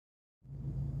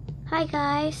Hi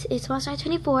guys, it's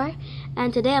Monster24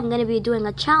 and today I'm going to be doing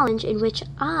a challenge in which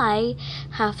I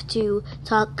have to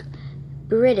talk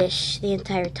British the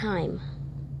entire time.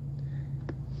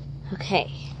 Okay,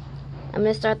 I'm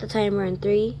going to start the timer in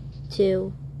 3,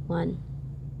 2, 1.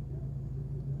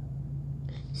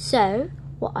 So,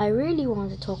 what I really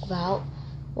wanted to talk about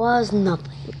was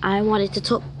nothing. I wanted to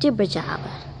talk jibber jabber.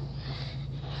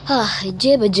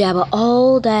 Jibber jabber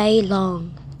all day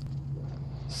long.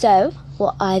 So,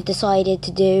 what I've decided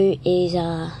to do is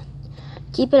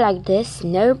keep it like this,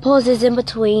 no pauses in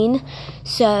between.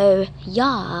 So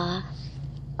yeah,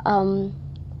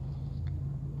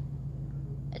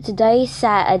 today's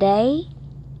Saturday,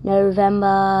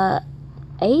 November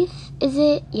 8th, is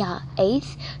it? Yeah,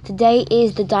 8th. Today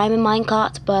is the Diamond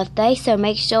Minecart's birthday, so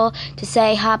make sure to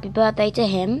say happy birthday to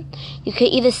him. You can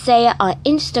either say it on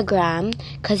Instagram,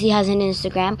 because he has an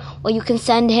Instagram, or you can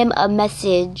send him a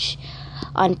message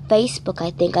on Facebook. I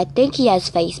think he has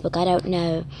Facebook, I don't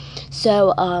know.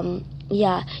 So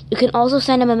yeah, you can also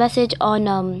send him a message on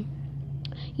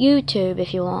YouTube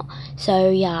if you want. So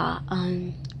yeah,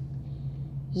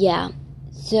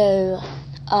 so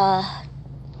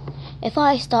if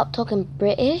I stop talking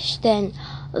British, then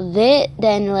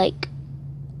like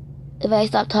if I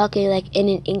stop talking like in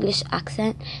an English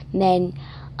accent, then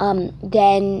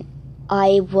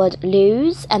I would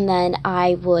lose, and then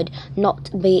I would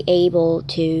not be able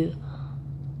to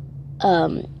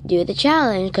do the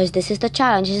challenge, because this is the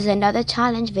challenge. This is another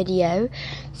challenge video.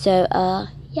 So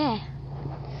yeah,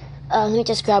 let me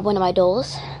just grab one of my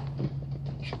dolls.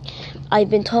 I've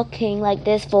been talking like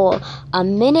this for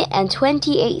 1 minute and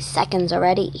 28 seconds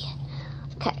already.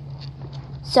 Okay,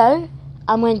 so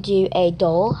I'm going to do a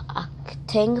doll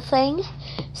acting thing.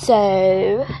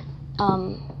 So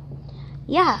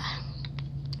yeah.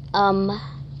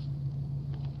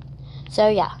 So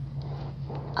yeah,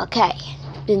 okay,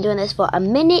 been doing this for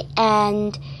 1 minute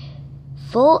and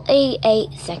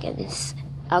 48 seconds.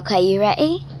 Okay, you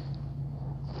ready?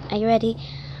 Are you ready?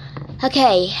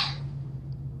 Okay,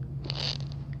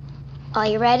 are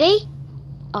you ready?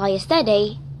 Are you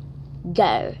steady?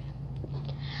 Go.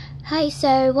 Hey,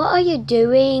 so what are you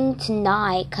doing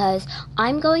tonight? 'Cause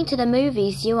I'm going to the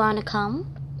movies. You wanna come?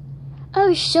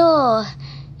 Oh, sure.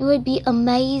 It would be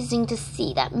amazing to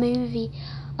see that movie.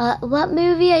 What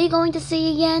movie are you going to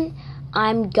see again?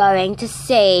 I'm going to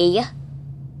see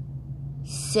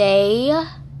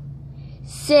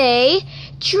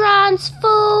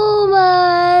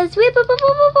Transformers.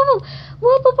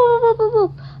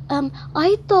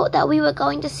 I thought that we were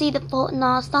going to see The Fault in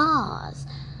Our Stars.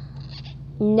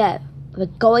 No, we're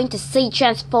going to see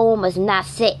Transformers and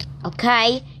that's it.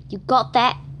 Okay, you got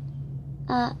that?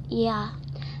 Yeah.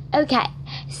 Okay,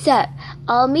 so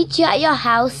I'll meet you at your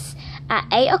house at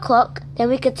 8 o'clock. Then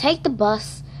we could take the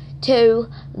bus to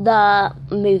the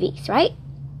movies, right?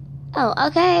 Oh,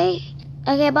 okay.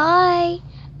 Okay, bye.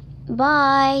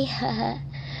 Bye.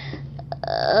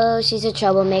 Oh, she's a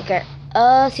troublemaker.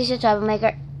 Oh, she's a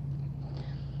troublemaker.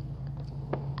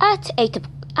 At 8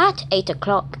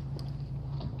 o'clock.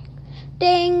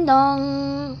 Ding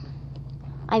dong.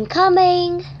 I'm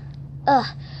coming.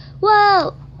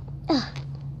 Whoa.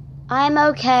 I'm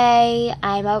okay.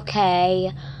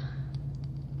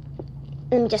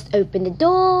 Let me just open the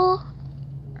door.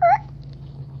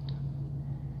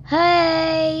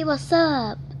 Hey, what's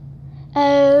up?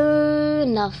 Oh,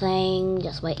 nothing.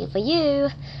 Just waiting for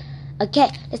you. Okay,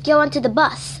 let's go onto the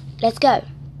bus. Let's go.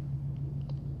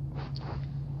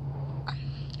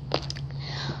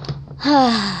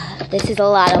 This is a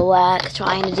lot of work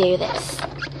trying to do this.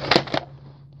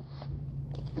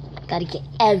 Gotta get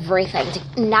everything.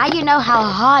 Now you know how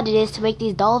hard it is to make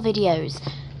these doll videos.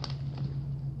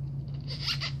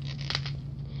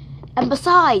 And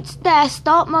besides, they're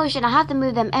stop motion. I have to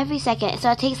move them every second. So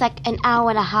it takes like an hour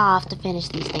and a half to finish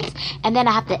these things. And then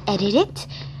I have to edit it.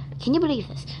 Can you believe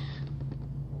this?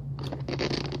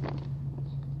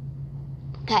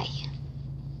 Okay.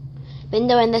 Been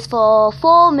doing this for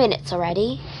 4 minutes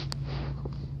already.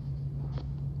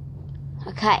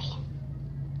 Okay.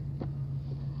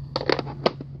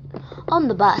 On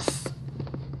the bus.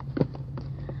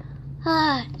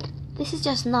 This is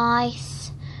just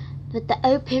nice with the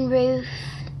open roof.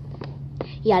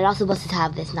 Yeah, lots of buses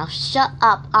have this. Now shut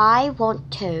up, I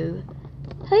want to.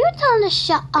 Who are you telling to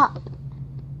shut up?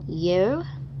 You?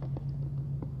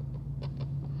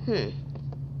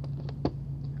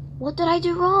 What did I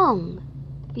do wrong?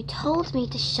 You told me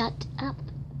to shut up.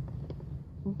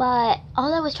 But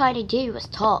all I was trying to do was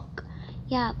talk.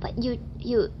 Yeah, but you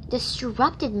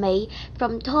disrupted me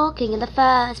from talking in the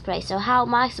first place, so how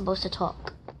am I supposed to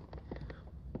talk?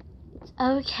 It's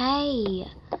okay.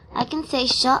 I can say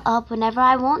shut up whenever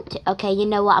I want to. Okay, you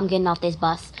know what? I'm getting off this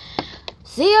bus.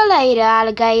 See you later,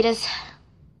 alligators.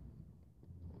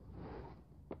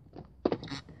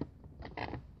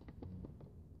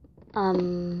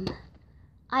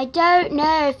 I don't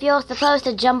know if you're supposed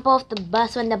to jump off the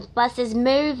bus when the bus is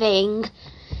moving.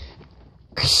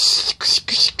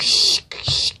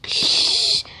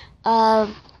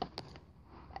 Oh,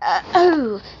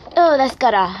 that's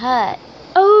gotta hurt.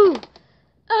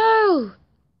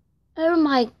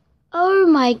 Oh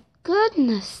my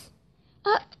goodness.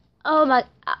 Oh my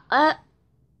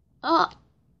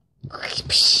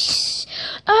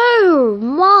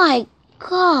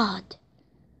God.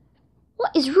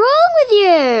 What is wrong with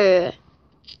you?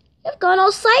 You've gone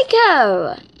all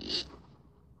psycho.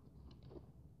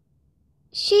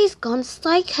 She's gone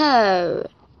psycho.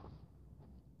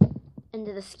 End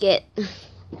of the skit.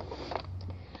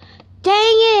 Dang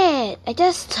it! I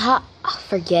just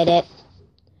forget it.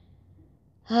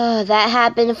 That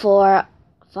happened for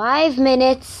 5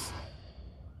 minutes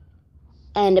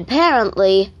and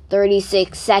apparently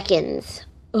 36 seconds.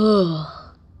 Ugh.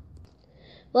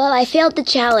 Well, I failed the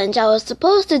challenge. I was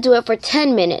supposed to do it for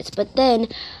 10 minutes, but then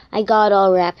I got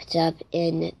all wrapped up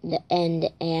in the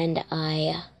end and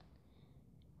I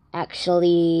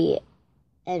actually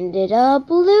ended up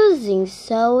losing,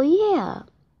 so yeah.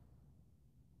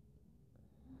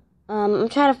 I'm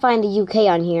trying to find the UK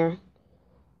on here.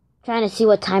 Trying to see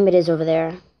what time it is over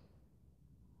there.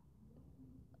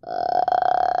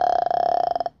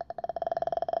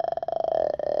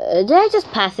 Did I just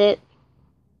pass it?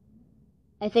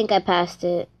 I think I passed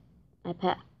it. I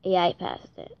passed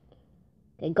it.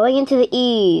 Okay, going into the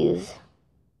E's.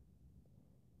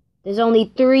 There's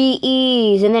only 3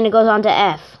 E's, and then it goes on to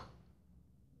F.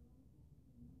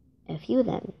 F you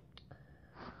then.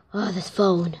 Oh, this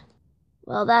phone.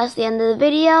 Well, that's the end of the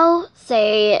video.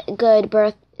 Say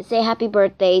happy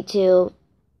birthday to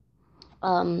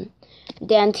Dan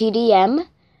TDM.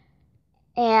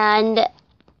 And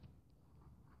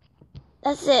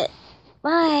that's it.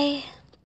 Bye.